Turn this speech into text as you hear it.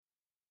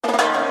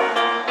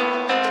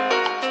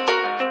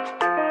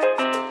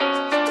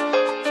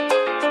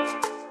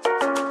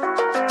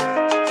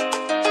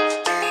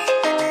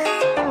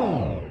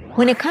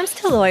it comes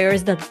to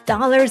lawyers, the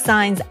dollar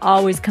signs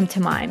always come to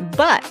mind.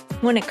 But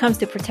when it comes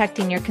to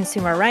protecting your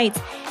consumer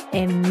rights,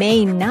 it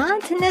may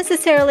not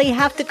necessarily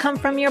have to come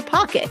from your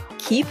pocket.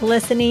 Keep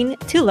listening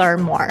to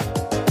learn more.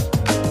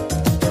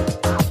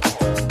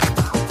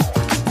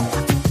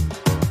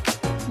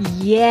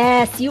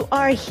 Yes, you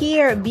are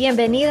here.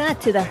 Bienvenida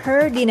to the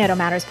Her Dinero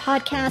Matters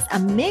podcast, a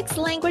mixed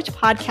language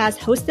podcast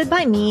hosted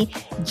by me,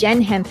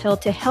 Jen Hemphill,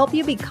 to help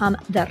you become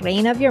the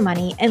reina of your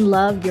money and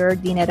love your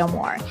dinero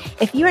more.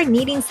 If you are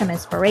needing some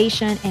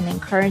inspiration and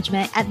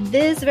encouragement at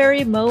this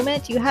very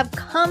moment, you have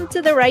come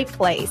to the right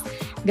place.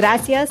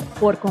 Gracias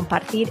por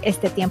compartir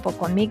este tiempo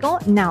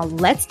conmigo. Now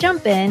let's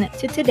jump in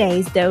to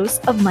today's dose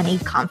of money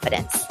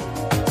confidence.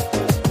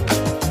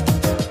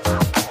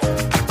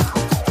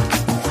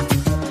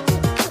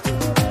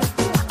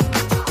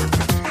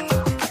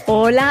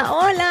 Hola,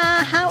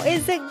 hola. How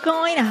is it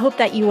going? I hope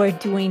that you are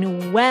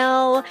doing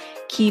well,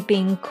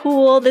 keeping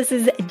cool. This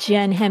is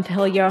Jen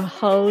Hemphill, your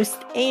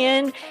host,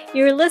 and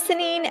you're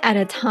listening at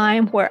a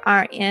time where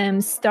I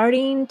am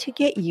starting to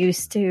get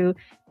used to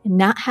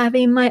not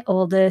having my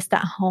oldest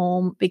at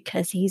home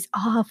because he's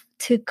off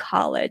to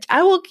college.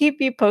 I will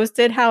keep you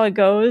posted how it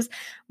goes,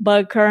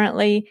 but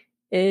currently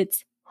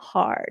it's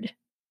hard.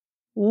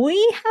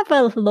 We have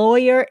a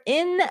lawyer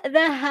in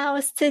the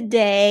house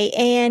today,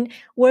 and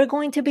we're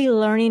going to be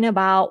learning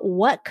about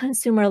what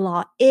consumer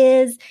law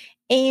is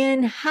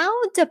and how,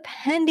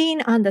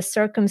 depending on the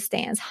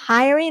circumstance,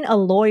 hiring a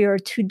lawyer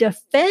to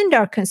defend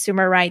our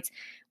consumer rights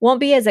won't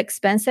be as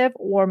expensive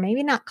or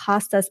maybe not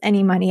cost us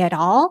any money at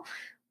all,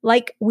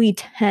 like we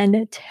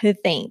tend to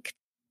think.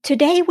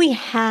 Today, we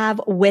have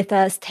with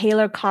us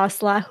Taylor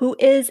Kosla, who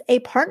is a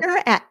partner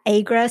at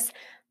Agres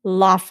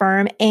Law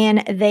Firm,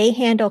 and they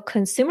handle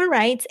consumer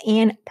rights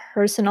and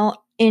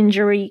personal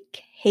injury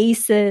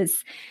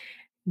cases.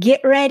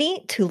 Get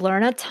ready to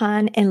learn a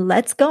ton, and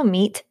let's go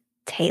meet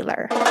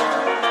Taylor.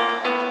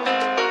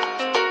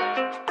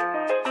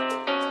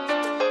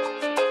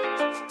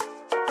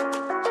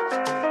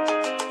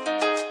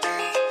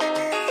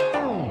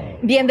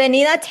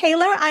 Bienvenida,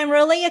 Taylor. I'm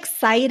really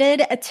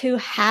excited to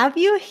have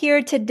you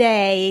here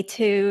today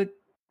to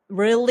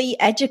really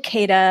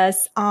educate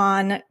us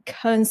on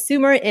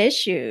consumer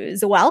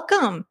issues.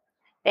 Welcome.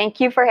 Thank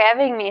you for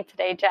having me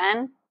today,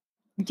 Jen.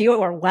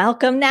 You are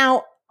welcome.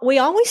 Now, we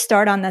always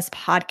start on this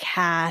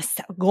podcast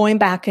going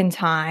back in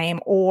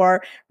time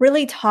or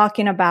really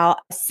talking about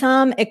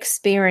some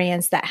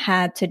experience that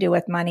had to do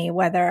with money,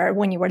 whether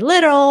when you were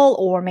little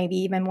or maybe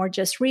even more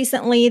just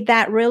recently,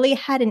 that really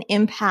had an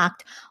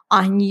impact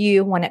on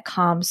you when it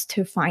comes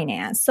to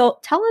finance. So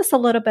tell us a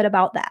little bit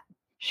about that.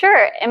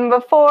 Sure. And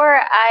before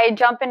I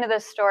jump into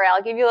this story,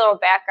 I'll give you a little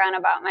background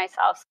about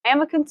myself. So I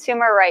am a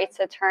consumer rights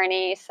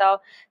attorney.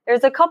 So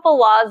there's a couple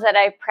laws that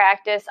I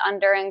practice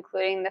under,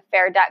 including the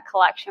Fair Debt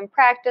Collection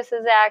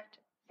Practices Act,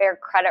 Fair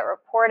Credit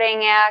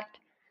Reporting Act.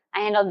 I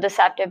handle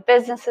deceptive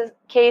businesses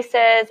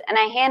cases, and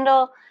I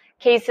handle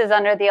cases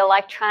under the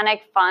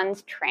Electronic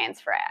Funds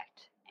Transfer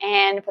Act.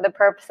 And for the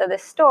purpose of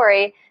this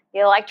story,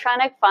 the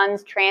Electronic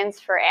Funds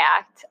Transfer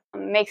Act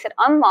makes it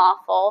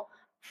unlawful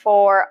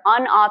for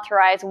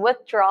unauthorized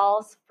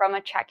withdrawals from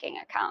a checking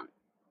account.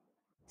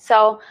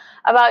 So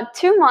about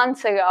 2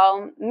 months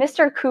ago,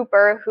 Mr.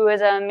 Cooper, who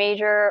is a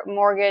major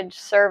mortgage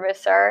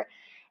servicer,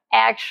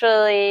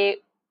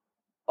 actually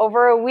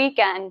over a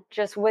weekend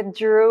just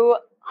withdrew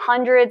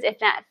hundreds, if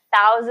not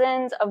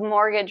thousands, of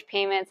mortgage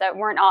payments that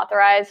weren't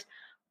authorized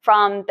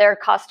from their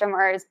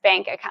customers'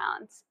 bank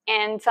accounts.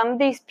 And some of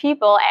these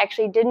people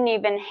actually didn't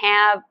even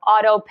have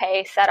auto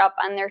pay set up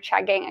on their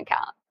checking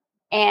account.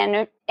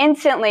 And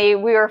instantly,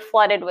 we were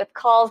flooded with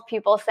calls,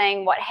 people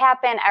saying, what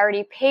happened? I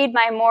already paid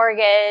my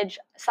mortgage.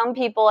 Some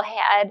people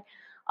had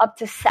up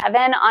to 7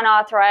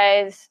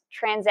 unauthorized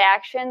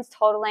transactions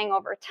totaling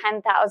over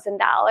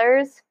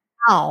 $10,000.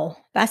 Wow,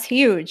 that's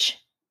huge.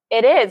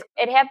 It is.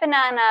 It happened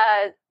on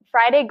a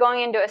Friday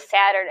going into a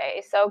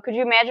Saturday. So could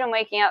you imagine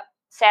waking up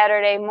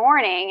Saturday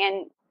morning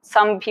and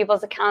some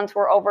people's accounts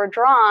were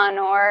overdrawn,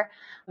 or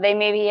they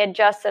maybe had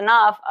just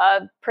enough?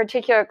 A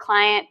particular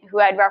client who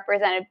I'd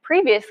represented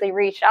previously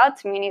reached out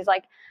to me and he's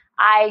like,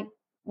 I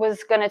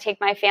was going to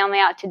take my family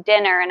out to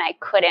dinner and I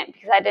couldn't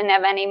because I didn't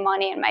have any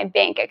money in my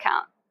bank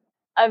account.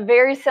 A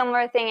very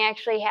similar thing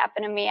actually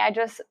happened to me. I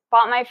just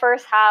bought my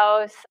first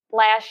house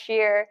last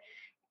year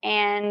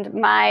and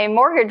my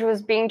mortgage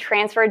was being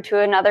transferred to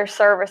another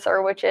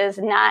servicer, which is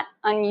not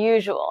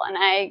unusual. And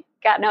I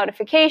got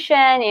notification,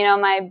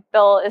 my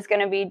bill is going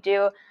to be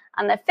due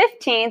on the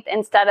 15th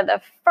instead of the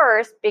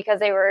 1st because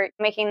they were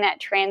making that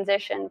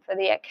transition for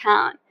the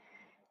account.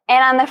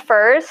 And on the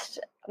 1st,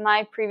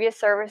 my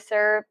previous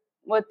servicer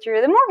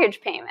withdrew the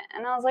mortgage payment.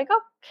 And I was like,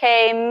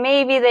 okay,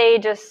 maybe they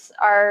just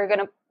are going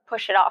to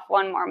push it off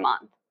one more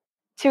month.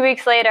 2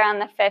 weeks later, on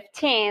the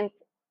 15th,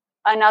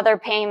 another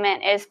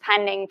payment is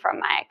pending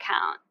from my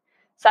account.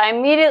 So I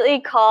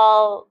immediately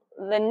call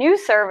the new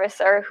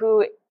servicer,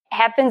 who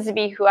happens to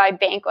be who I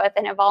bank with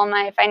and have all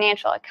my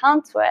financial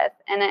accounts with.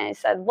 And I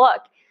said,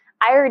 look,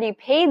 I already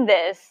paid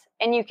this,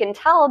 and you can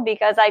tell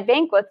because I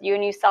bank with you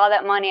and you saw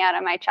that money out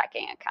of my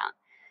checking account.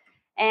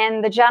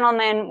 And the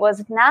gentleman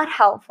was not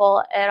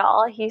helpful at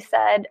all. He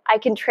said, I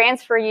can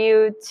transfer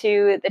you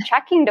to the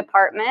checking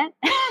department.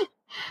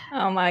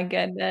 Oh my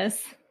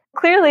goodness.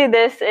 Clearly,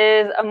 this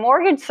is a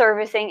mortgage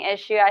servicing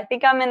issue. I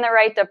think I'm in the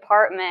right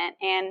department.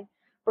 And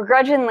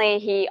begrudgingly,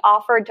 he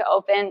offered to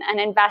open an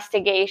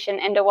investigation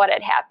into what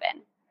had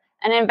happened.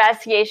 An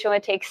investigation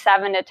would take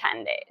 7 to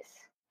 10 days.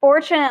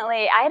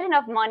 Fortunately, I had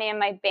enough money in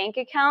my bank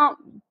account,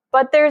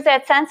 but there's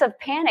that sense of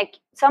panic.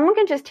 Someone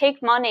can just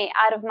take money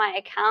out of my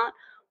account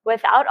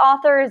without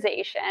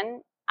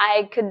authorization.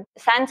 I could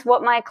sense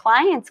what my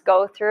clients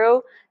go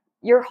through.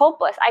 You're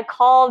hopeless. I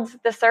called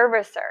the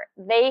servicer.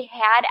 They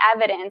had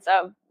evidence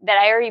of that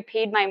I already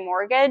paid my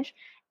mortgage,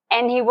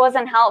 and he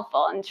wasn't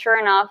helpful. And sure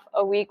enough,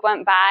 a week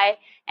went by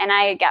and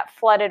I got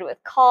flooded with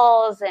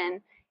calls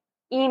and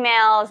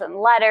emails and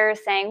letters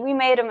saying, we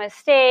made a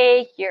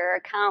mistake, your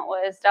account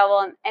was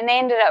double, and they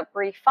ended up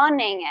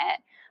refunding it.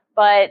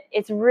 But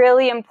it's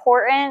really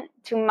important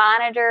to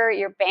monitor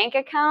your bank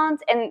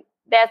accounts. And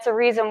that's a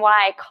reason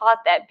why I caught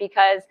that,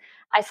 because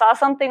I saw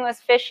something was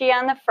fishy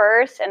on the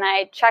first, and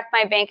I check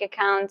my bank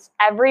accounts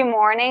every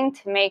morning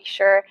to make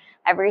sure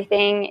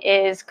everything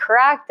is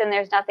correct and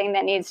there's nothing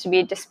that needs to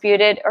be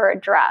disputed or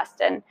addressed.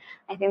 And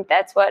I think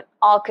that's what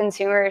all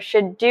consumers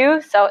should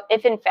do. So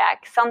if in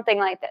fact something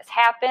like this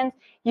happens,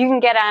 you can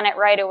get on it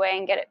right away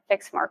and get it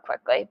fixed more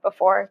quickly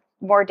before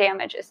more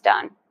damage is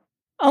done.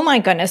 Oh my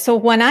goodness. So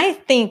when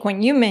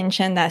you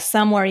mentioned that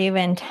some were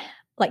even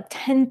like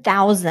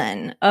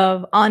 10,000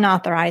 of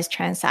unauthorized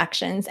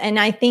transactions, and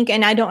I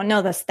don't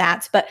know the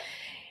stats, but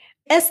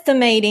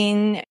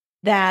estimating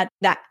that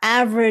the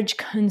average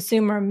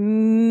consumer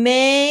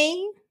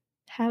may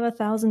have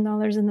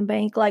 $1,000 in the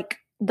bank, like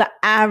the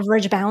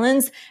average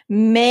balance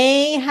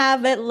may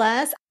have it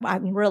less. I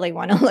really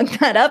want to look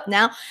that up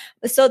now.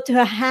 So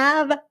to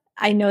have,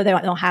 I know they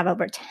don't have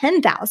over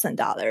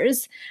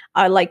 $10,000,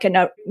 like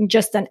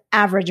just an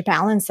average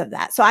balance of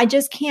that. So I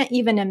just can't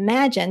even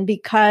imagine,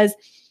 because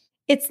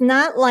it's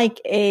not like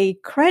a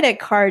credit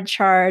card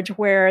charge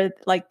where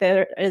like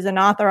there is an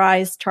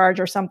authorized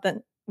charge or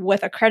something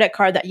with a credit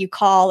card that you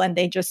call and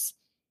they just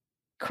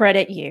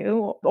credit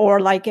you. Or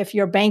like if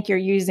your bank you're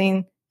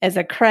using as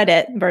a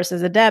credit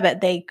versus a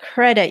debit, they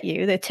credit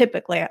you. They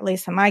typically, at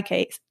least in my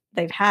case,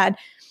 they've had.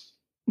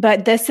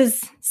 But this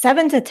is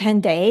 7 to 10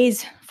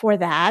 days for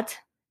that,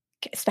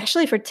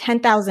 especially for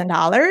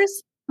 $10,000.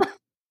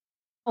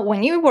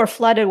 When you were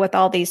flooded with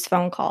all these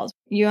phone calls,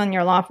 you and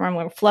your law firm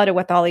were flooded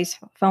with all these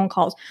phone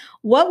calls,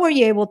 what were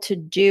you able to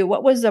do?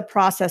 What was the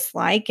process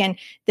like? And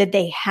did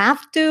they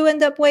have to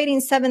end up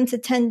waiting 7 to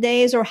 10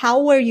 days? Or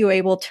how were you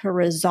able to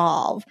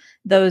resolve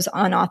those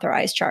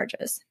unauthorized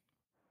charges?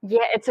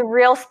 Yeah, it's a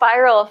real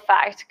spiral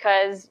effect,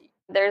 because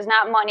there's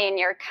not money in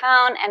your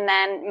account, and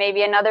then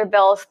maybe another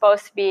bill is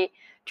supposed to be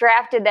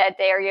drafted that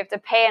day, or you have to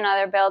pay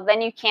another bill.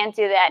 Then you can't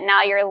do that.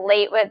 Now you're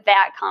late with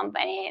that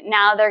company.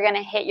 Now they're going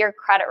to hit your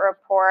credit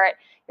report.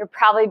 You're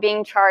probably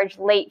being charged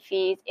late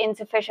fees,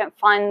 insufficient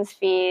funds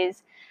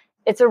fees.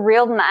 It's a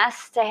real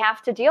mess to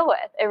have to deal with.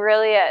 It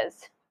really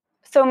is.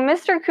 So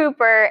Mr.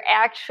 Cooper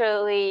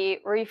actually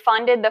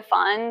refunded the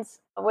funds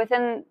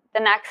within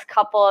the next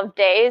couple of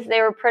days.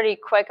 They were pretty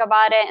quick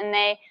about it, and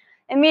they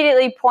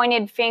immediately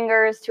pointed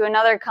fingers to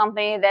another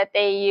company that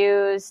they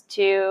use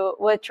to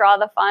withdraw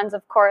the funds.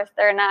 Of course,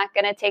 they're not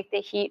going to take the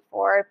heat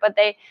for it, but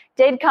they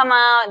did come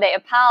out, they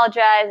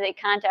apologized, they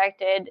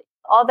contacted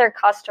all their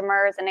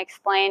customers and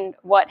explained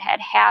what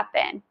had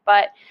happened.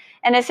 But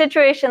in a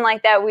situation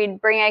like that, we'd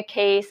bring a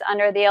case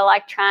under the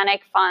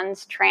Electronic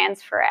Funds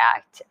Transfer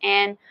Act.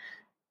 And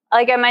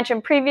like I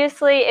mentioned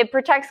previously, it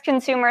protects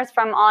consumers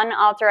from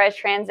unauthorized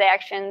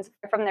transactions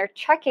from their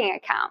checking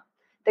account.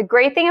 The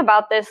great thing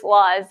about this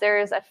law is there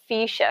is a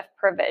fee shift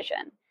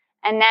provision,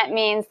 and that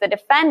means the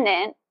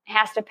defendant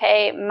has to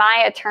pay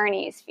my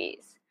attorney's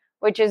fees,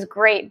 which is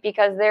great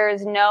because there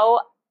is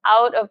no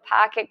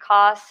out-of-pocket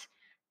costs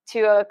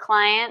to a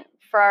client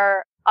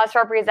for us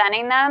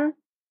representing them.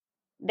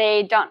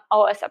 They don't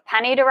owe us a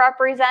penny to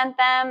represent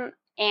them.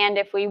 And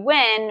if we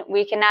win,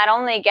 we can not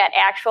only get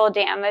actual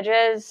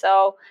damages,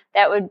 so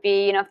that would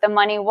be, if the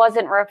money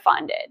wasn't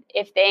refunded,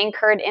 if they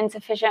incurred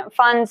insufficient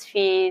funds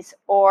fees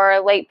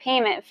or late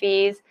payment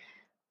fees,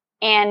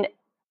 and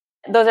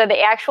those are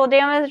the actual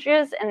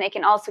damages, and they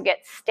can also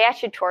get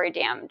statutory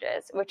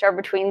damages, which are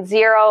between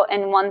 $0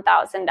 and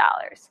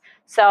 $1,000.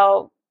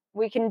 So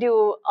we can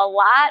do a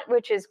lot,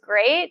 which is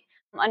great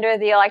under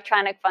the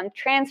Electronic Fund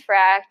Transfer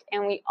Act,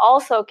 and we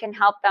also can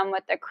help them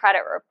with the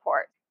credit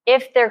report.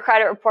 If their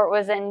credit report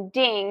was then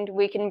dinged,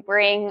 we can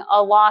bring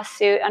a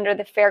lawsuit under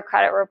the Fair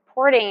Credit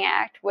Reporting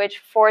Act, which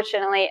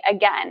fortunately,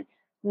 again,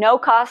 no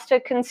cost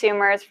to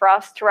consumers for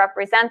us to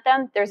represent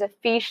them. There's a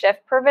fee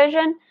shift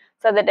provision,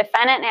 so the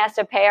defendant has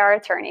to pay our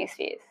attorney's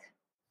fees.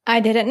 I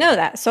didn't know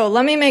that. So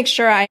let me make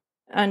sure I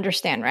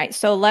understand, right?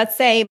 So let's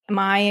say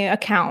my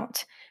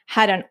account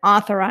had an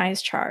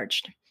authorized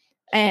charge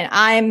and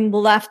I'm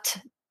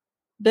left,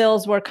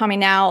 bills were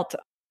coming out,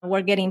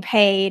 we're getting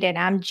paid, and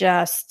I'm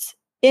just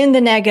in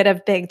the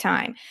negative big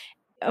time.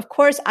 Of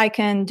course, I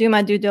can do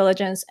my due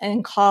diligence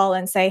and call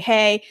and say,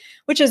 hey,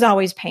 which is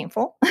always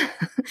painful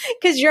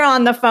because you're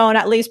on the phone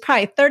at least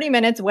probably 30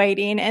 minutes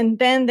waiting. And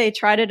then they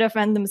try to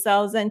defend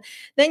themselves. And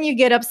then you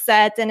get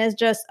upset and it's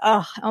just,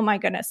 oh my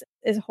goodness,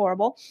 it's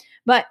horrible.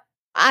 But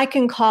I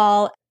can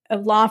call a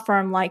law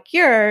firm like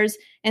yours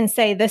and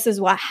say, this is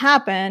what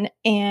happened.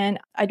 And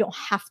I don't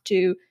have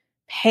to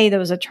pay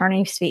those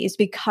attorney's fees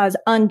because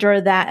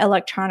under that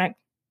Electronic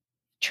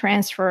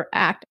Transfer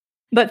Act.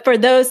 But for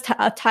those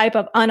type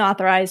of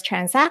unauthorized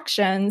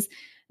transactions,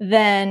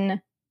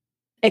 then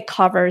it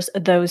covers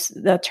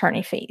the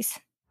attorney fees.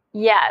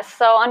 Yes.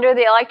 So under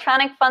the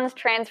Electronic Funds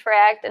Transfer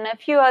Act and a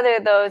few other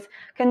those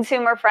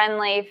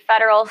consumer-friendly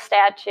federal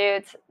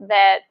statutes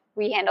that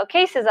we handle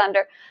cases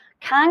under,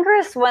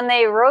 Congress, when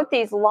they wrote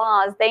these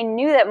laws, they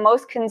knew that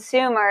most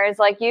consumers,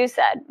 like you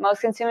said,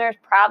 most consumers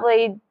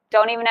probably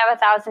don't even have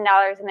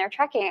 $1,000 in their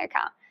checking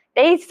account.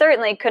 They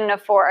certainly couldn't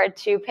afford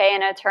to pay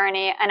an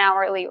attorney an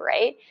hourly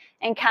rate.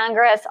 And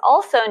Congress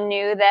also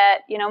knew that,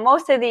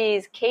 most of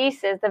these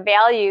cases, the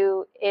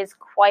value is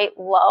quite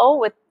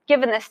low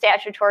given the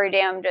statutory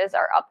damages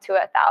are up to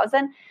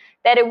 $1,000,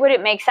 that it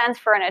wouldn't make sense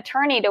for an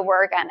attorney to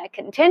work on a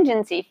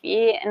contingency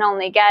fee and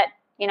only get,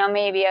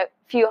 maybe a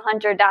few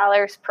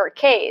 $100s per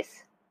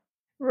case.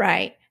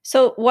 Right.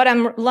 So what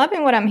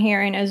I'm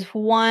hearing is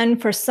one,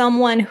 for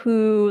someone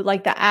who,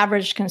 like the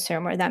average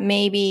consumer that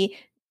maybe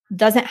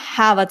doesn't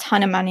have a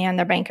ton of money on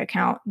their bank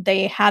account,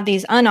 they have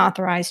these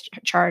unauthorized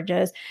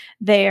charges,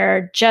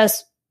 they're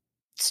just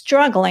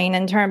struggling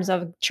in terms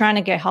of trying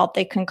to get help,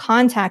 they can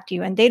contact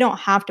you and they don't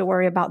have to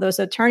worry about those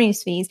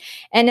attorney's fees.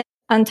 And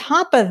on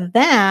top of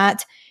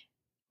that,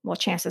 well,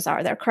 chances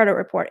are their credit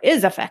report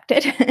is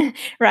affected,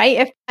 right?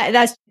 If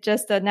that's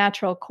just a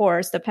natural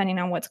course, depending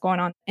on what's going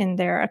on in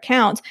their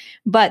account.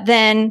 But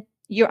then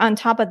you're on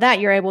top of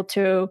that, you're able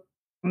to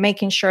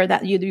making sure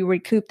that you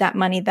recoup that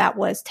money that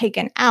was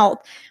taken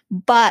out.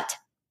 But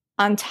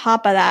on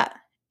top of that,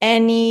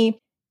 anything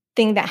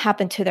that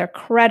happened to their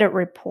credit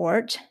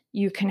report,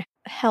 you can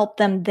help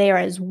them there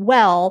as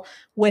well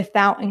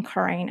without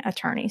incurring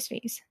attorney's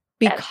fees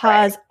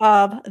because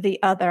of the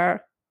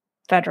other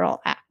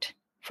federal act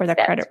for the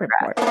credit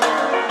report.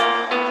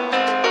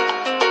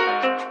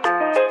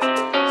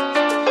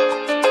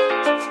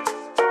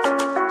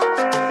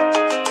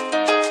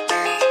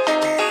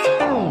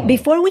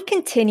 Before we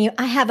continue,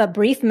 I have a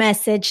brief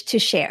message to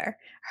share.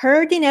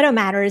 Her Dinero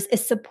Matters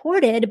is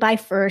supported by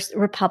First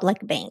Republic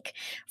Bank.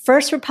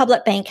 First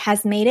Republic Bank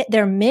has made it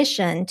their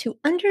mission to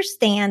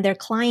understand their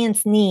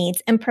clients'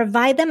 needs and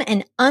provide them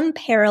an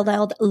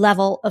unparalleled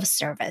level of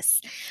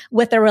service.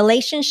 With a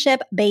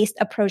relationship-based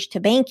approach to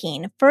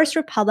banking, First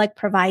Republic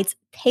provides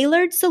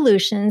tailored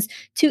solutions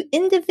to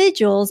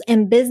individuals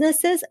and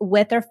businesses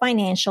with their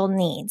financial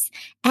needs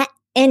at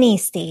any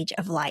stage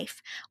of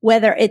life,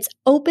 whether it's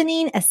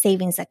opening a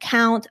savings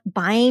account,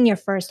 buying your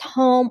first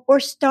home,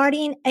 or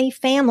starting a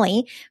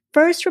family.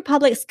 First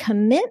Republic's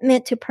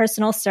commitment to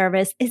personal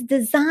service is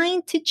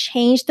designed to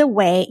change the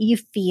way you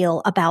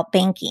feel about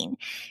banking.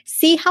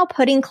 See how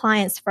putting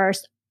clients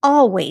first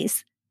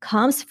always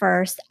comes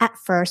first at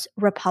First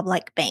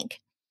Republic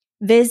Bank.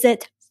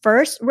 Visit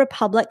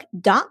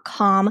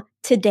firstrepublic.com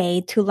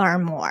today to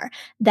learn more.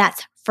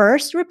 That's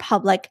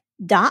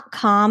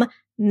firstrepublic.com.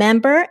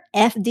 Member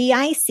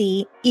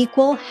FDIC,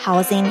 equal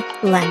housing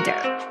lender.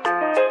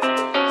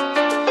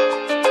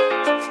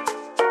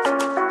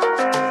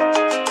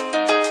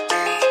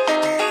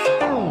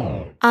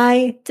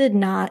 I did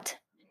not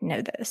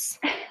know this.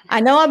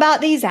 I know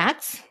about these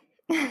acts,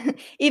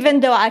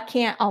 even though I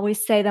can't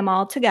always say them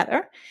all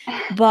together,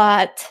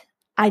 but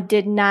I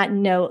did not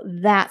know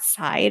that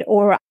side,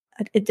 or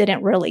it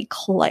didn't really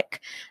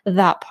click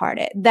that part.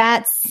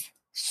 That's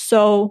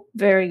so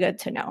very good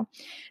to know.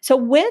 So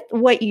with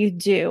what you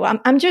do,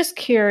 I'm just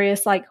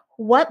curious, like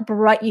what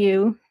brought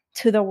you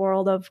to the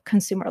world of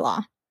consumer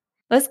law?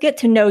 Let's get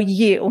to know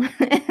you.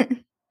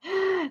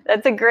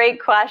 That's a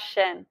great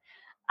question.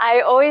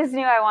 I always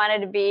knew I wanted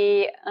to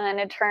be an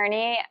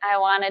attorney. I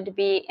wanted to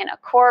be in a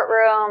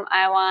courtroom.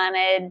 I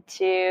wanted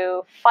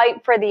to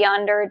fight for the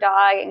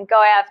underdog and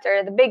go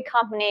after the big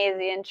companies,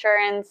 the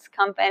insurance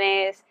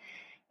companies.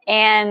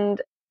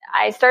 And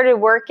I started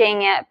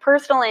working at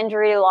personal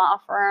injury law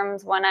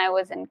firms when I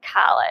was in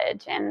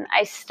college, and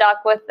I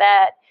stuck with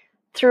that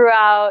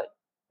throughout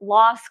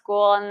law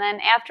school. And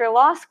then after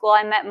law school,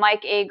 I met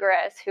Mike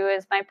Agris, who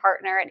is my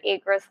partner at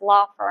Agris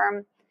Law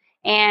Firm,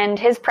 and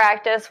his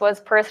practice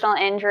was personal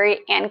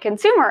injury and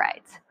consumer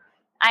rights.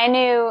 I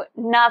knew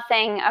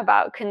nothing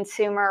about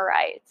consumer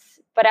rights,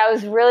 but I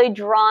was really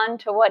drawn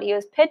to what he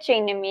was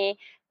pitching to me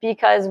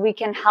because we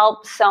can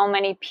help so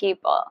many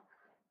people.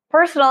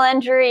 Personal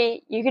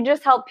injury, you can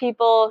just help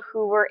people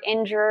who were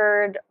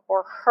injured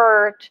or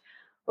hurt,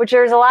 which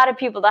there's a lot of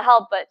people to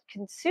help, but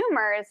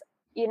consumers,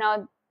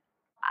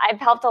 I've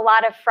helped a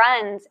lot of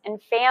friends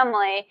and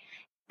family.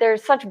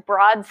 There's such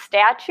broad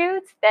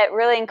statutes that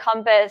really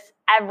encompass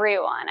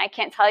everyone. I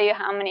can't tell you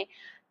how many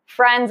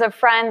friends of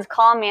friends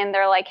call me and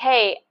they're like,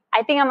 hey,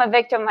 I think I'm a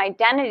victim of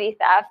identity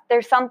theft.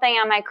 There's something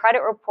on my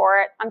credit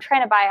report. I'm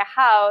trying to buy a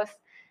house.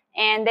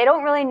 and they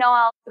don't really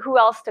know who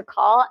else to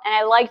call. And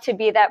I like to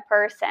be that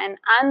person.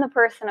 I'm the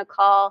person to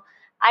call.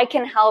 I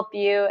can help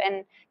you.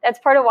 And that's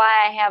part of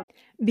why I have.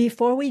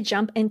 Before we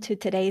jump into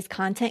today's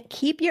content,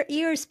 keep your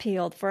ears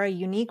peeled for a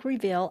unique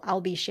reveal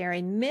I'll be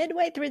sharing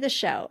midway through the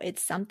show.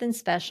 It's something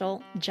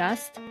special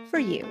just for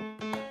you.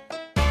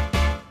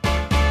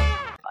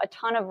 A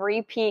ton of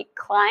repeat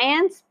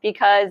clients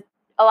because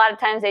a lot of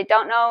times they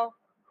don't know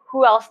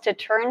who else to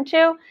turn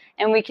to,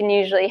 and we can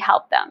usually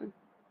help them.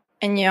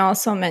 And you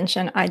also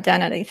mentioned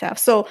identity theft.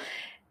 So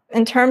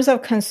in terms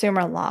of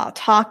consumer law,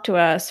 talk to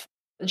us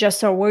just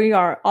so we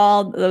are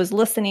all, those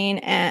listening,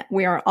 and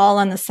we are all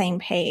on the same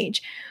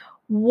page.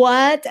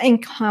 What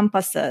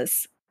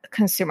encompasses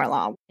consumer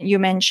law? You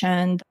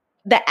mentioned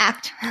the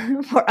Act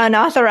for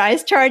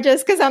Unauthorized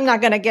Charges, because I'm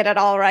not going to get it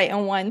all right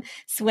in one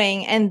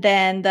swing. And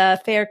then the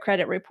Fair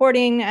Credit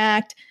Reporting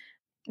Act,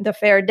 the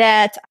Fair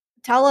Debt.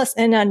 Tell us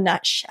in a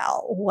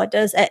nutshell, what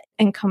does it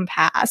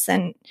encompass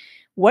and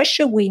what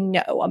should we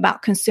know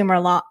about consumer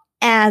law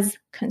as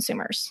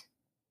consumers?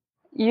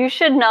 You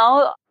should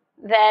know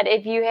that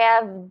if you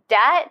have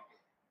debt,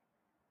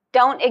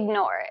 don't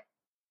ignore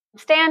it.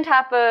 Stay on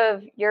top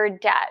of your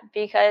debt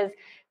because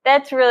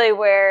that's really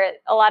where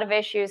a lot of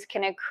issues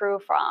can accrue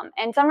from.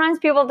 And sometimes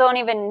people don't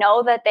even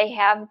know that they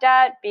have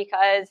debt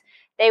because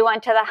they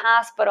went to the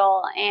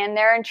hospital and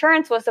their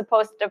insurance was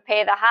supposed to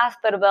pay the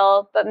hospital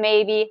bill, but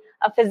maybe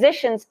a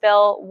physician's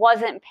bill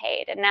wasn't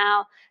paid. And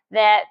now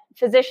that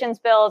physician's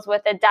bill is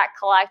with a debt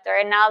collector,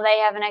 and now they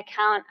have an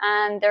account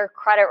on their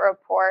credit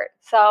report.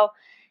 So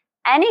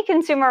any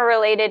consumer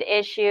related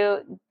issue,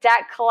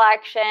 debt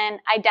collection,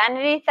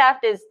 identity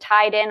theft is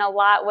tied in a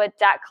lot with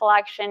debt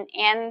collection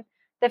and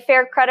the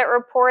Fair Credit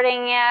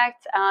Reporting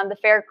Act. The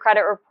Fair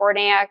Credit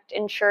Reporting Act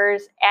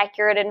ensures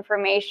accurate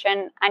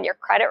information on your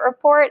credit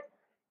report.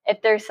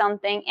 If there's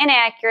something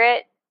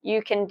inaccurate,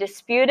 you can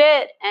dispute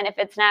it. And if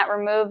it's not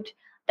removed,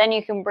 then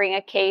you can bring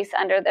a case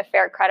under the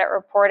Fair Credit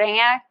Reporting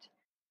Act.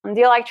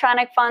 The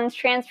Electronic Funds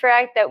Transfer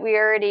Act that we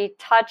already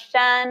touched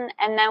on.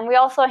 And then we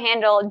also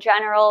handle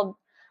general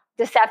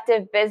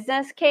deceptive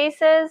business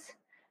cases.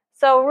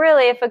 So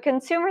really, if a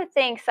consumer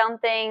thinks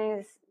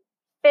something's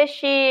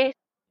fishy,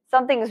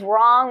 something's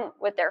wrong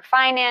with their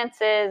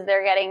finances,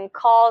 they're getting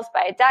calls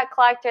by a debt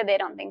collector, they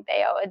don't think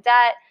they owe a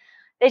debt,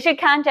 they should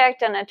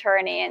contact an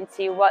attorney and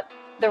see what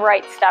the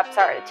right steps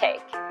are to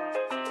take.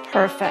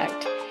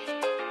 Perfect.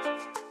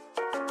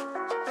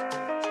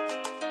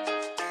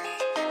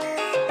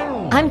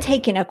 I'm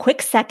taking a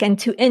quick second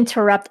to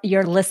interrupt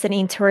your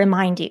listening to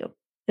remind you,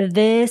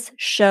 this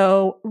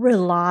show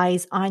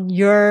relies on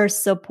your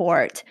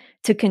support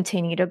to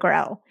continue to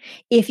grow.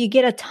 If you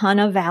get a ton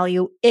of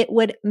value, it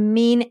would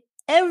mean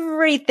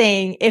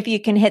everything if you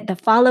can hit the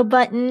follow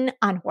button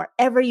on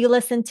wherever you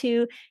listen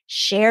to,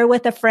 share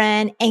with a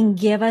friend, and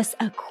give us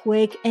a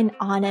quick and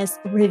honest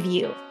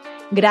review.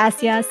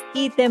 Gracias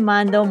y te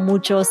mando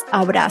muchos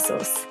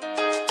abrazos.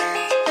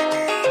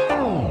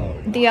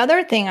 The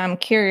other thing I'm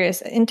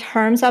curious, in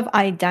terms of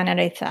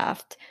identity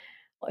theft,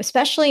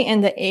 especially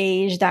in the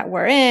age that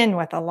we're in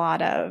with a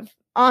lot of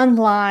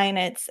online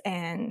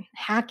and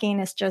hacking,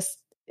 it's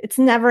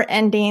never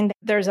ending.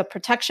 There's a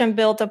protection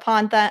built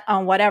upon that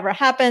on whatever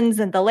happens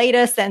in the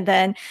latest. And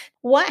then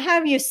what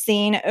have you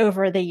seen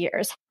over the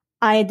years?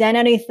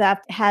 Identity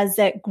theft, has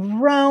it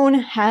grown?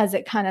 Has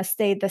it kind of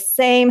stayed the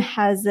same?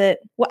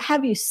 What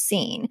have you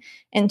seen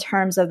in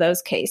terms of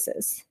those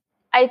cases?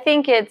 I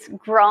think it's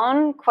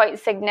grown quite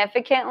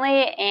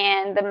significantly,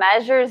 and the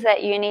measures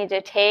that you need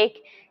to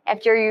take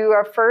after you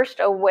are first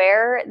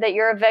aware that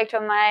you're a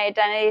victim of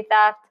identity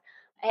theft,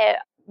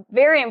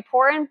 very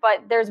important,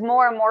 but there's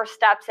more and more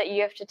steps that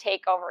you have to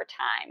take over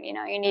time.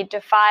 You need to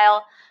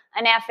file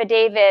an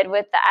affidavit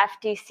with the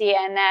FTC,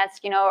 and that's,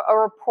 a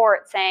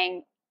report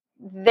saying,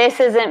 this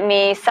isn't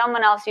me,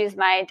 someone else used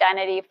my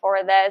identity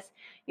for this.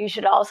 You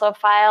should also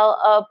file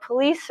a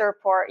police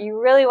report.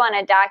 You really want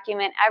to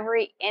document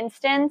every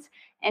instance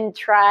and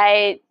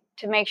try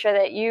to make sure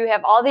that you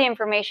have all the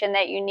information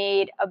that you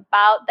need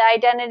about the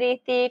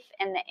identity thief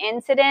and the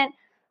incident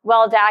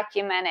well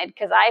documented.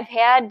 Because I've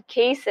had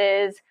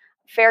cases,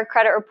 Fair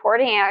Credit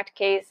Reporting Act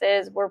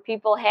cases, where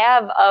people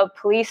have a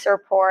police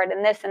report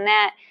and this and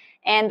that,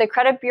 and the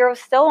credit bureau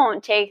still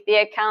won't take the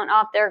account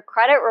off their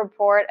credit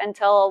report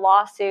until a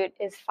lawsuit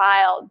is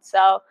filed.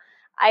 So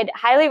I'd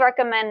highly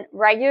recommend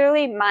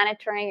regularly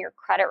monitoring your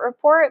credit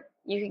report.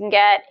 You can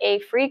get a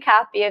free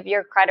copy of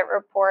your credit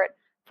report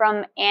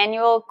from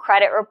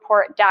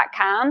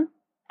annualcreditreport.com.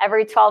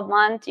 Every 12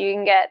 months, you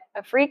can get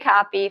a free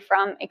copy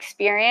from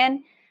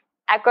Experian,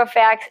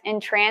 Equifax,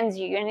 and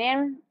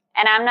TransUnion.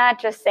 And I'm not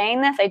just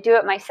saying this, I do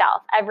it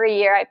myself. Every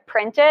year I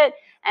print it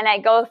and I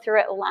go through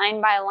it line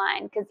by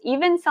line, because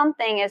even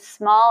something as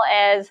small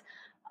as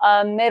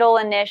a middle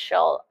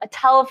initial, a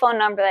telephone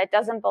number that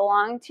doesn't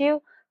belong to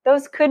you,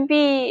 those could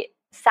be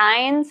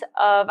signs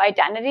of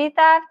identity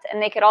theft,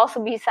 and they could also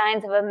be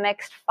signs of a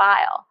mixed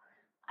file.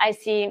 I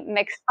see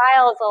mixed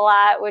files a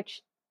lot,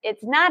 which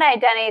it's not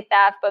identity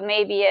theft, but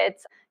maybe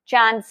it's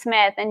John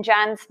Smith and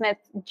John Smith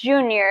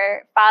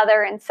Jr.,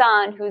 father and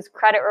son, whose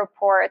credit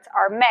reports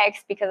are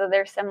mixed because of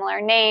their similar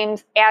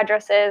names,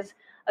 addresses,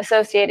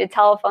 associated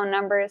telephone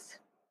numbers.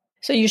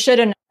 So you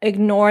shouldn't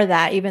ignore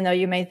that, even though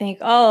you may think,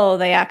 oh,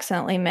 they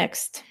accidentally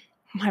mixed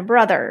my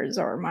brothers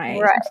or my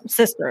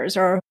sisters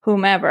or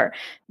whomever.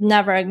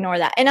 Never ignore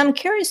that. And I'm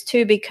curious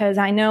too, because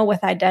I know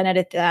with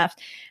identity theft,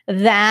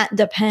 that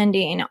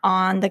depending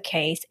on the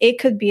case, it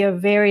could be a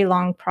very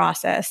long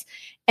process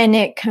and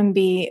it can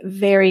be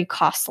very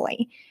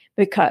costly.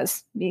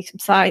 Because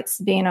besides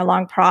being a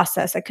long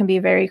process, it can be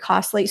very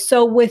costly.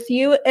 So with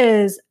you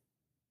as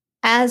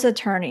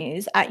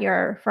attorneys at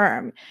your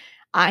firm,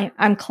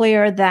 I'm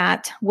clear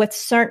that with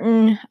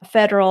certain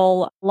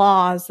federal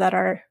laws that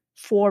are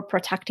for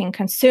protecting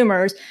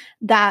consumers,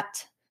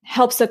 that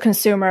helps the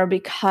consumer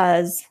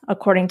because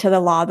according to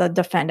the law, the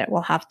defendant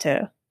will have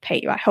to pay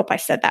you. I hope I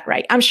said that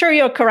right. I'm sure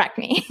you'll correct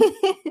me.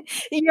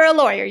 You're a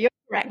lawyer. You'll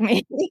correct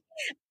me.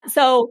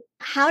 So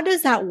how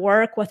does that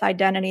work with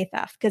identity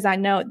theft? Because I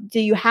know, do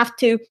you have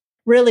to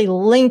really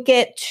link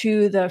it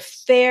to the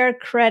Fair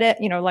Credit,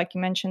 like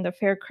you mentioned, the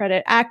Fair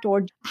Credit Act,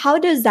 or how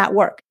does that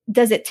work?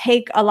 Does it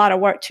take a lot of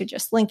work to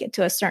just link it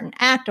to a certain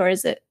act, or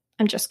is it,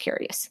 I'm just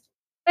curious.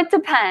 It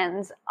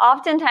depends.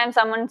 Oftentimes,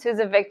 someone who's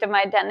a victim of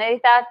identity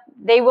theft,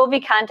 they will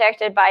be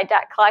contacted by a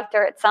debt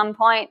collector at some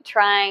point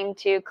trying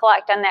to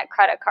collect on that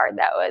credit card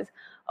that was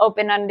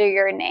open under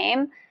your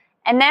name.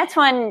 And that's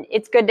when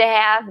it's good to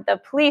have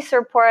the police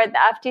report,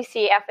 the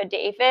FTC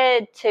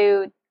affidavit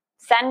to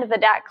send to the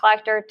debt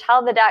collector,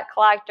 tell the debt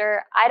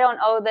collector, I don't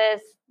owe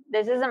this.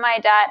 This isn't my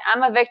debt.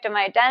 I'm a victim of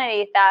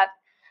identity theft.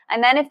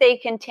 And then if they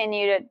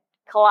continue to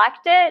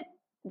collect it,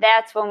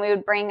 that's when we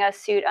would bring a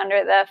suit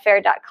under the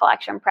Fair Debt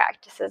Collection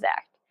Practices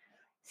Act.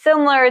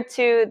 Similar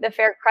to the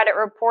Fair Credit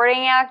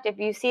Reporting Act, if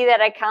you see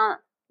that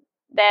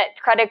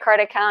credit card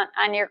account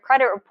on your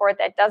credit report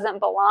that doesn't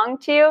belong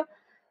to you,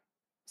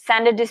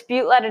 send a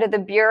dispute letter to the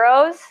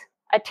bureaus,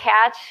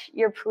 attach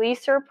your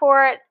police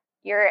report,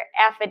 your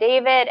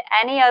affidavit,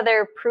 any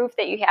other proof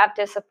that you have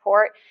to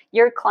support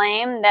your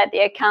claim that the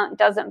account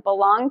doesn't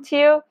belong to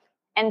you,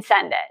 and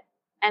send it.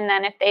 And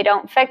then if they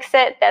don't fix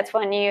it, that's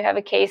when you have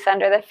a case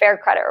under the Fair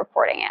Credit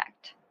Reporting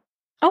Act.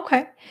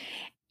 Okay.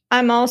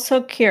 I'm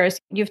also curious.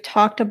 You've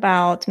talked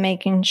about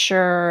making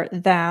sure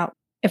that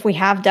if we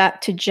have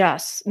debt to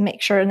just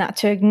make sure not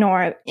to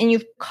ignore it. And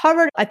you've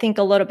covered, I think,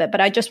 a little bit, but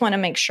I just want to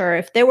make sure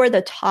if there were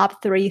the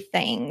top 3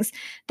 things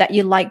that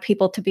you'd like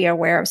people to be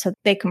aware of so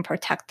they can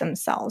protect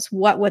themselves,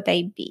 what would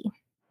they be?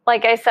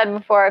 Like I said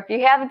before, if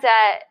you have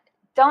debt,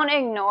 don't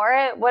ignore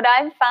it. What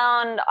I've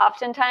found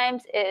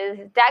oftentimes is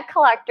debt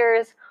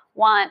collectors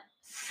want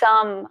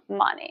some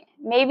money,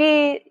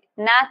 maybe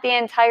not the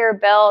entire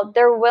bill.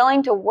 They're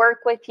willing to work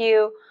with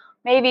you,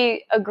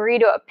 maybe agree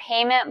to a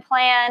payment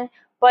plan,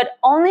 but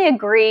only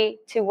agree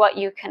to what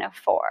you can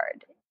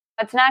afford.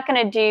 It's not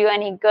going to do you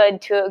any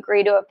good to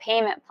agree to a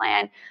payment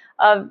plan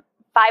of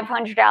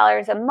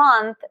 $500 a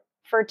month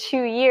for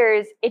 2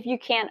 years if you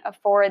can't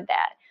afford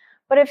that.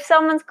 But if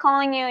someone's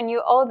calling you and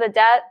you owe the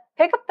debt,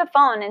 pick up the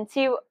phone and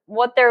see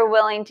what they're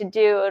willing to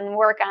do and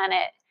work on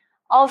it.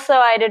 Also,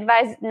 I'd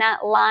advise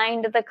not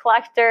lying to the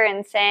collector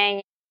and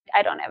saying,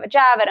 I don't have a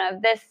job, I don't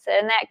have this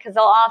and that, because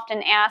they'll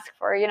often ask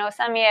for,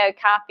 send me a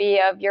copy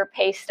of your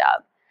pay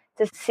stub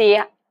to see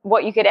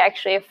what you could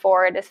actually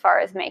afford as far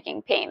as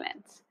making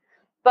payments.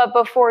 But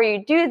before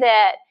you do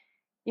that,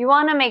 you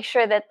want to make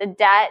sure that the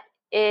debt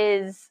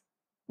is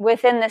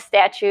within the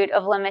statute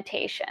of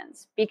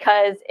limitations.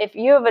 Because if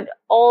you have an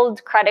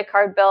old credit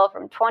card bill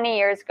from 20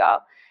 years ago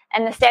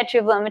and the statute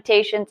of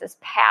limitations is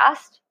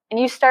passed and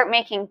you start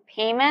making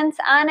payments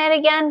on it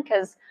again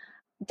because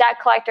debt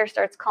collector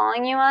starts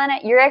calling you on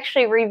it, you're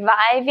actually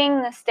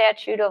reviving the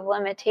statute of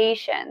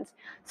limitations.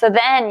 So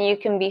then you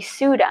can be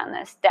sued on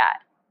this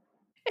debt.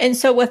 And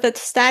so with the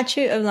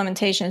statute of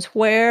limitations,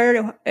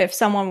 where if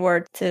someone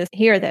were to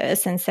hear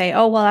this and say,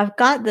 oh, well, I've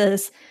got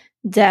this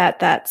debt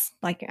that's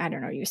like, I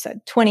don't know, you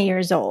said 20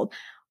 years old.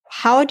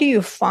 How do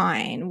you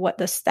find what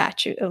the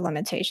statute of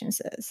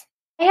limitations is?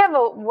 I have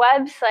a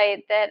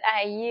website that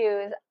I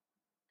use,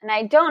 and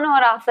I don't know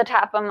it off the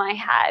top of my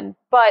head,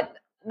 but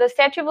the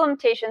statute of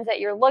limitations that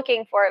you're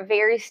looking for, it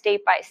varies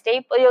state by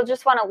state, but you'll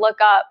just want to look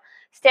up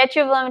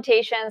statute of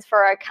limitations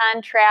for a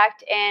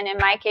contract, and in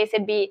my case,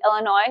 it'd be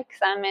Illinois because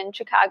I'm in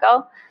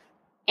Chicago,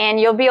 and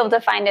you'll be able to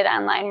find it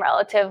online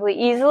relatively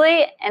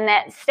easily, and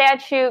that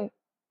statute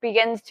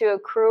begins to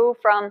accrue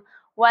from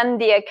when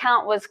the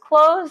account was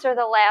closed or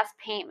the last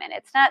payment.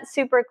 It's not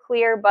super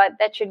clear, but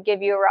that should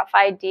give you a rough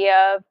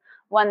idea of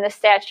when the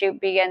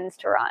statute begins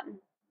to run.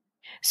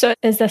 So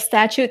is the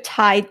statute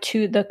tied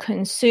to the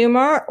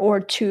consumer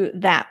or to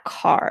that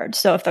card?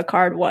 So if the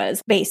card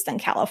was based in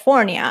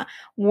California,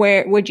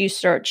 where would you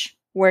search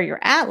where you're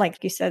at?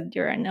 Like you said,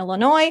 you're in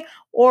Illinois,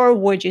 or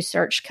would you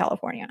search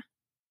California?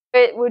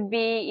 It would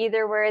be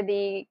either where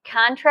the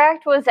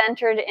contract was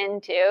entered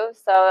into.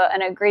 So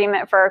an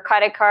agreement for a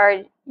credit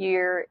card,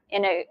 you're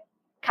in a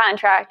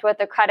contract with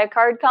a credit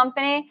card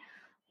company,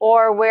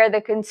 or where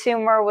the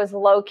consumer was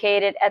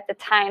located at the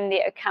time the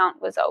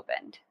account was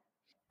opened.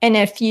 And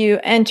if you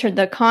enter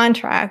the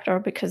contract, or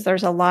because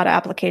there's a lot of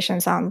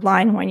applications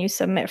online when you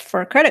submit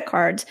for credit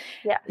cards,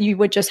 Yeah. you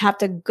would just have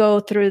to go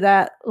through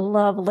that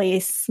lovely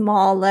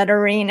small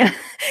lettering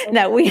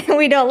that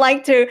we don't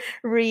like to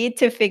read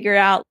to figure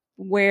out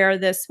where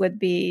this would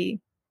be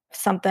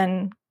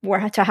something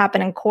were to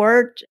happen in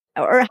court.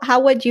 Or how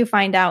would you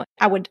find out?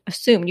 I would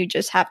assume you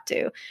just have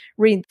to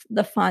read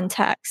the fun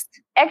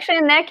text. Actually,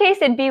 in that case,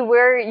 it'd be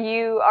where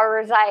you are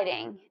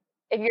residing.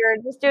 If you're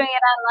just doing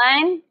it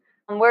online,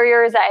 where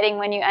you're residing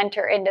when you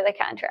enter into the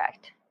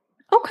contract.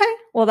 Okay.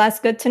 Well, that's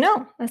good to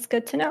know. That's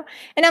good to know.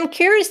 And I'm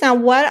curious now,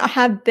 what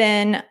have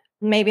been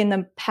maybe in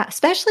the past,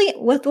 especially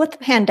with the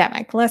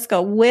pandemic? Let's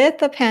go with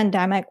the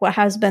pandemic. What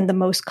has been the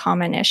most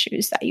common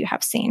issues that you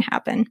have seen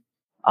happen?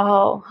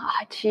 Oh,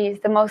 geez.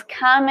 The most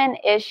common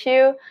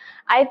issue,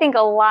 I think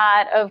a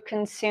lot of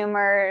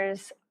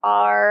consumers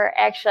are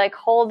actually like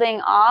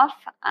holding off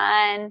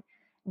on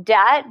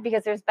debt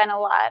because there's been a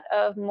lot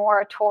of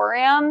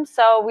moratorium.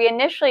 So we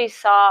initially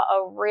saw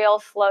a real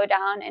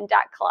slowdown in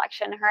debt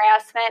collection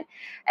harassment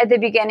at the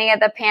beginning of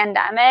the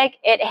pandemic.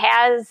 It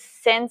has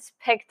since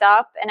picked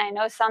up, and I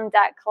know some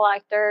debt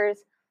collectors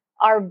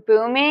are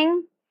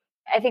booming.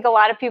 I think a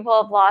lot of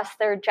people have lost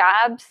their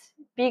jobs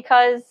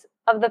because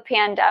of the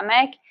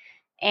pandemic.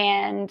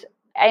 And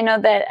I know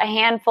that a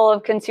handful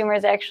of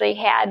consumers actually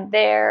had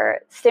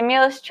their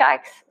stimulus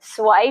checks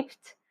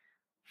swiped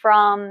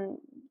from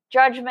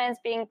judgments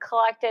being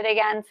collected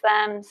against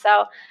them.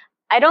 So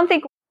I don't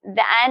think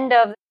the end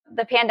of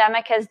the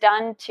pandemic has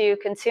done to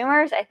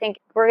consumers. I think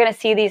we're going to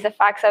see these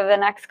effects over the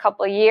next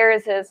couple of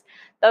years as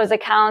those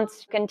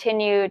accounts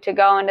continue to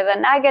go into the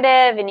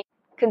negative and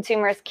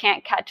consumers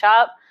can't catch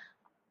up.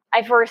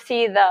 I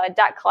foresee the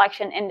debt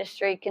collection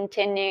industry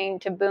continuing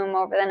to boom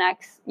over the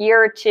next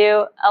year or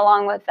two,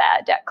 along with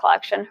that debt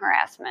collection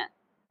harassment.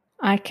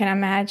 I can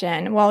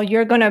imagine. Well,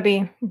 you're going to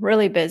be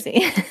really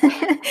busy.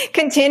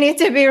 Continue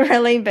to be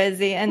really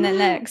busy in the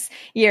next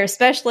year,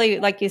 especially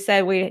like you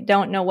said, we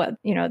don't know what,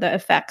 the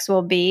effects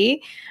will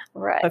be.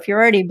 Right. If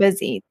you're already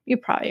busy, you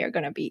probably are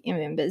going to be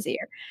even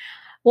busier.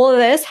 Well,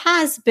 this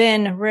has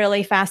been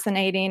really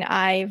fascinating.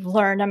 I've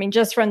learned,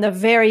 just from the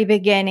very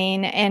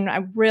beginning, and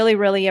I really,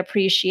 really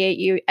appreciate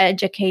you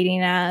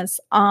educating us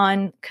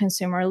on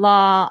consumer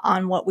law,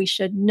 on what we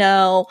should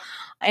know.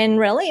 And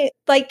really,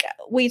 like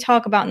we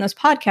talk about in this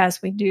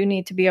podcast, we do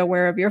need to be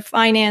aware of your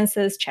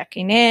finances,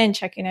 checking in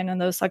on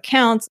those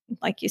accounts.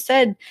 Like you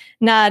said,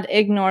 not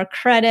ignore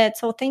credit.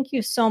 So thank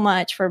you so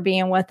much for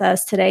being with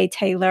us today,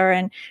 Taylor,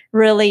 and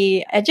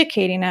really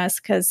educating us,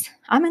 because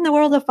I'm in the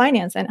world of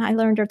finance and I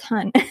learned a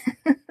ton.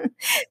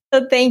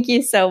 So thank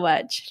you so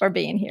much for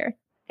being here.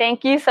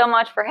 Thank you so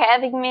much for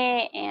having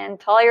me. And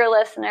to all your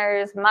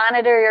listeners,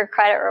 monitor your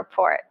credit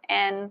report.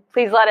 And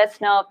please let us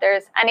know if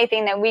there's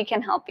anything that we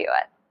can help you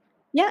with.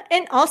 Yeah.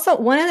 And also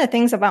one of the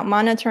things about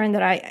monitoring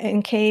that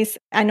in case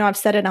I know I've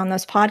said it on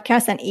this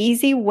podcast, an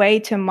easy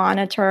way to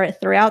monitor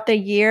throughout the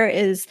year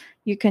is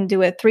you can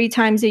do it 3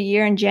 times a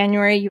year. In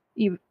January,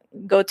 you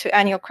go to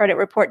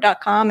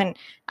annualcreditreport.com and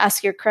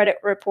ask your credit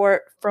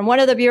report from one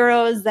of the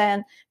bureaus,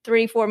 then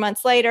 3-4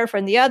 months later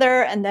from the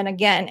other, and then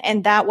again.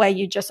 And that way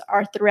you just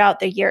are throughout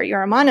the year,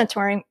 you're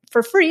monitoring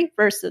for free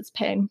versus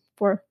paying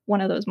for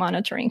one of those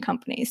monitoring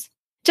companies.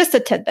 Just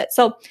a tidbit.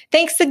 So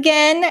thanks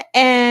again,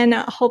 and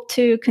hope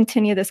to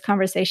continue this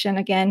conversation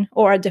again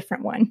or a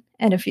different one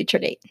at a future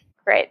date.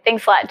 Great.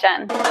 Thanks a lot,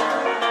 Jen.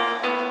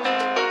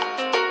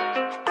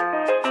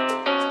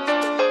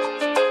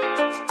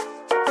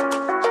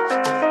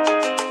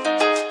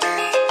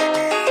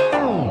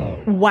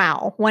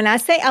 Wow. When I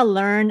say I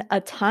learned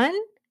a ton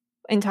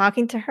in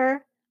talking to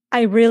her,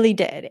 I really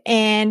did.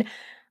 And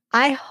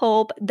I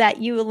hope that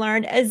you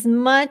learned as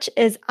much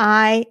as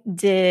I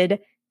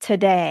did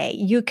today.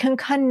 You can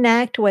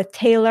connect with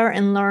Taylor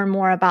and learn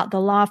more about the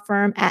law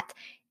firm at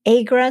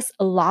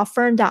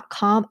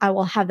agruslawfirm.com. I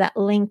will have that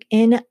link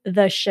in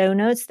the show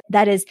notes.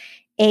 That is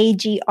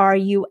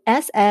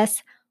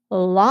AGRUSS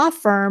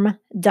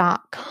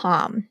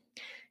lawfirm.com.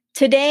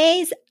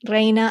 Today's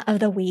Reina of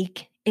the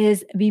Week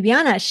is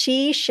Viviana.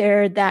 She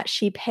shared that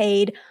she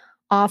paid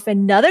off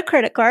another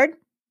credit card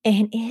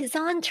and is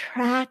on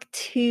track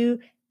to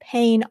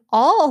paying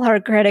all her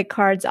credit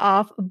cards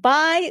off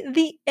by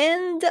the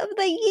end of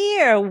the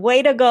year.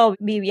 Way to go,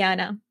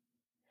 Viviana.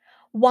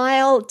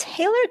 While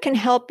Taylor can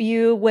help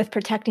you with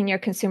protecting your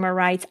consumer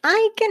rights,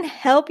 I can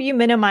help you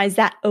minimize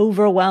that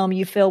overwhelm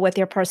you feel with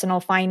your personal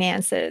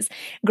finances.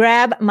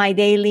 Grab my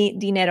daily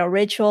dinero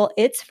ritual.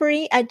 It's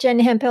free at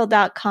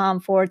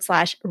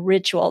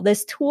jenhemphill.com/ritual.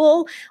 This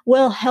tool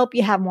will help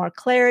you have more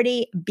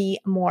clarity, be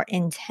more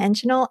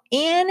intentional,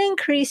 and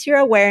increase your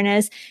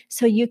awareness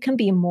so you can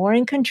be more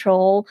in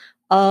control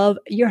of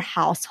your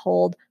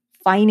household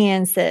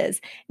finances.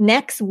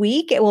 Next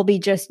week, it will be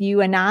just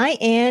you and I,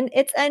 and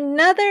it's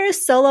another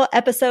solo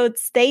episode.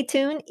 Stay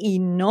tuned y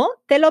no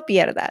te lo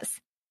pierdas.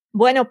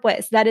 Bueno,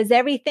 pues that is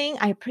everything.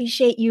 I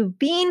appreciate you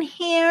being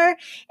here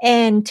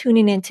and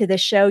tuning into the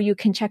show. You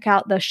can check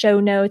out the show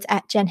notes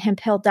at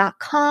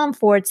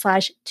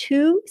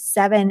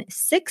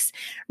jenhemphill.com/276.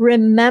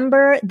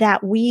 Remember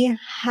that we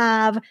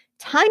have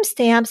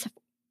timestamps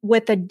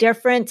with the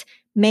different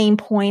main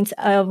points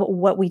of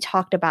what we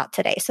talked about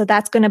today. So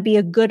that's going to be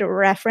a good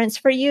reference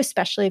for you,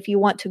 especially if you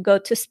want to go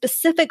to a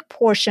specific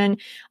portion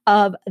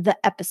of the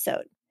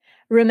episode.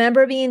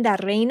 Remember, being the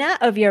reina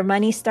of your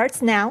money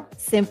starts now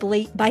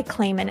simply by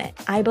claiming it.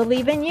 I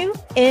believe in you,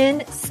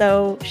 and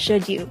so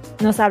should you.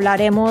 Nos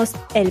hablaremos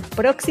el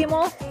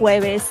próximo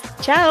jueves.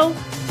 Chao.